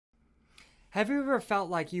Have you ever felt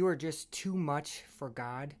like you were just too much for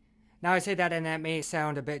God? Now, I say that and that may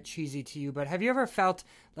sound a bit cheesy to you, but have you ever felt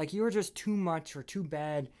like you were just too much or too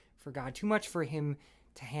bad for God, too much for Him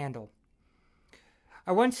to handle?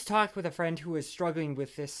 I once talked with a friend who was struggling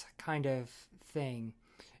with this kind of thing.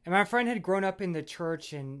 And my friend had grown up in the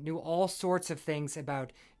church and knew all sorts of things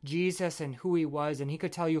about Jesus and who he was. And he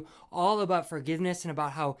could tell you all about forgiveness and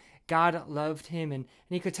about how God loved him. And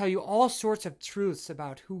he could tell you all sorts of truths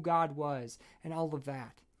about who God was and all of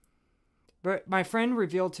that. But my friend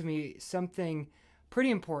revealed to me something pretty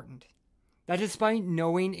important. That despite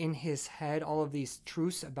knowing in his head all of these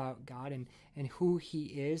truths about God and who he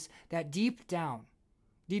is, that deep down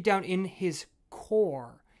in his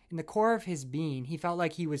core, in the core of his being, he felt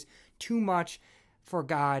like he was too much for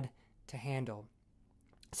God to handle.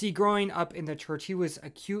 See, growing up in the church, he was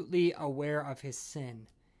acutely aware of his sin.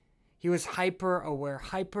 He was hyper aware,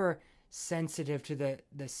 hyper sensitive to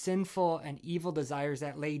the sinful and evil desires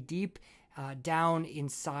that lay deep down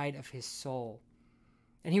inside of his soul.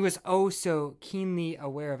 And he was oh so keenly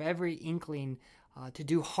aware of every inkling to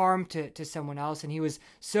do harm to someone else. And he was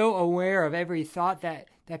so aware of every thought that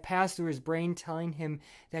passed through his brain telling him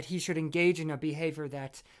that he should engage in a behavior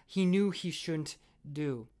that he knew he shouldn't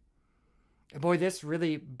do. And boy, this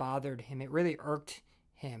really bothered him. It really irked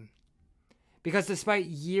him. Because despite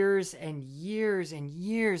years and years and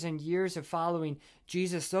years and years of following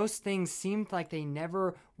Jesus, those things seemed like they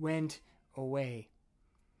never went away.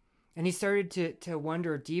 And he started to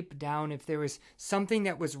wonder deep down if there was something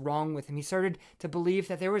that was wrong with him. He started to believe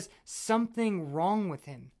that there was something wrong with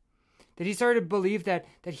him. That he started to believe that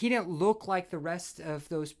he didn't look like the rest of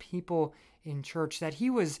those people in church. That he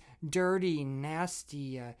was dirty,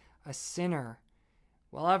 nasty, a sinner.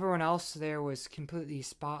 While everyone else there was completely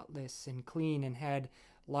spotless and clean and had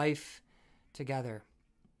life together.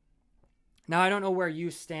 Now, I don't know where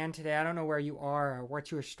you stand today. I don't know where you are or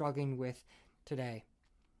what you are struggling with today.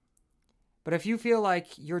 But if you feel like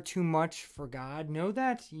you're too much for God, know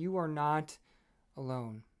that you are not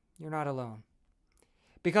alone. You're not alone.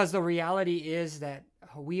 Because the reality is that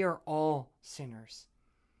we are all sinners.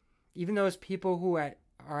 Even those people who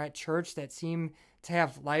are at church that seem to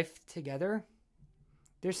have life together,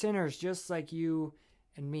 they're sinners just like you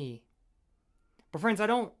and me. But friends, I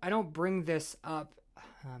don't bring this up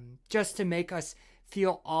just to make us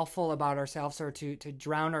feel awful about ourselves or to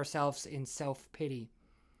drown ourselves in self-pity.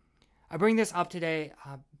 I bring this up today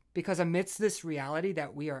because amidst this reality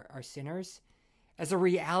that we are sinners, as a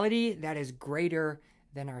reality that is greater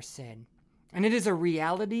than our sin. And it is a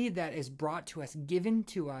reality that is brought to us, given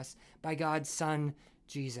to us by God's Son,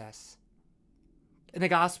 Jesus. In the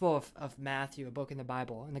Gospel of Matthew, a book in the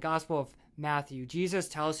Bible, in the Gospel of Matthew, Jesus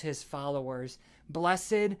tells his followers,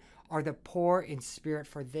 "Blessed are the poor in spirit,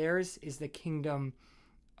 for theirs is the kingdom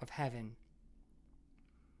of heaven."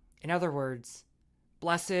 In other words,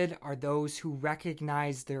 blessed are those who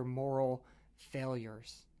recognize their moral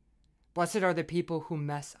failures. Blessed are the people who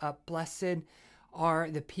mess up. Blessed are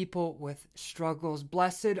the people with struggles.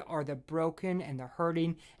 Blessed are the broken and the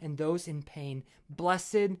hurting and those in pain.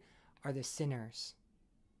 Blessed are the sinners.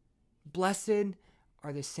 Blessed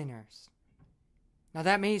are the sinners. Now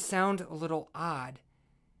that may sound a little odd,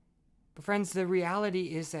 but friends, the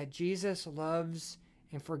reality is that Jesus loves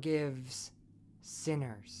and forgives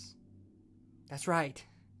sinners. That's right.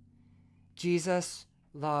 Jesus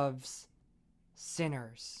loves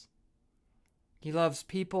sinners. He loves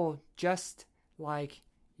people just like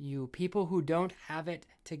you, people who don't have it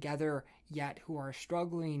together yet, who are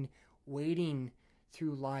struggling, wading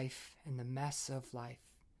through life and the mess of life.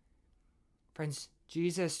 Friends,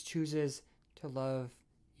 Jesus chooses to love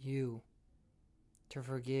you, to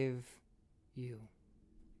forgive you.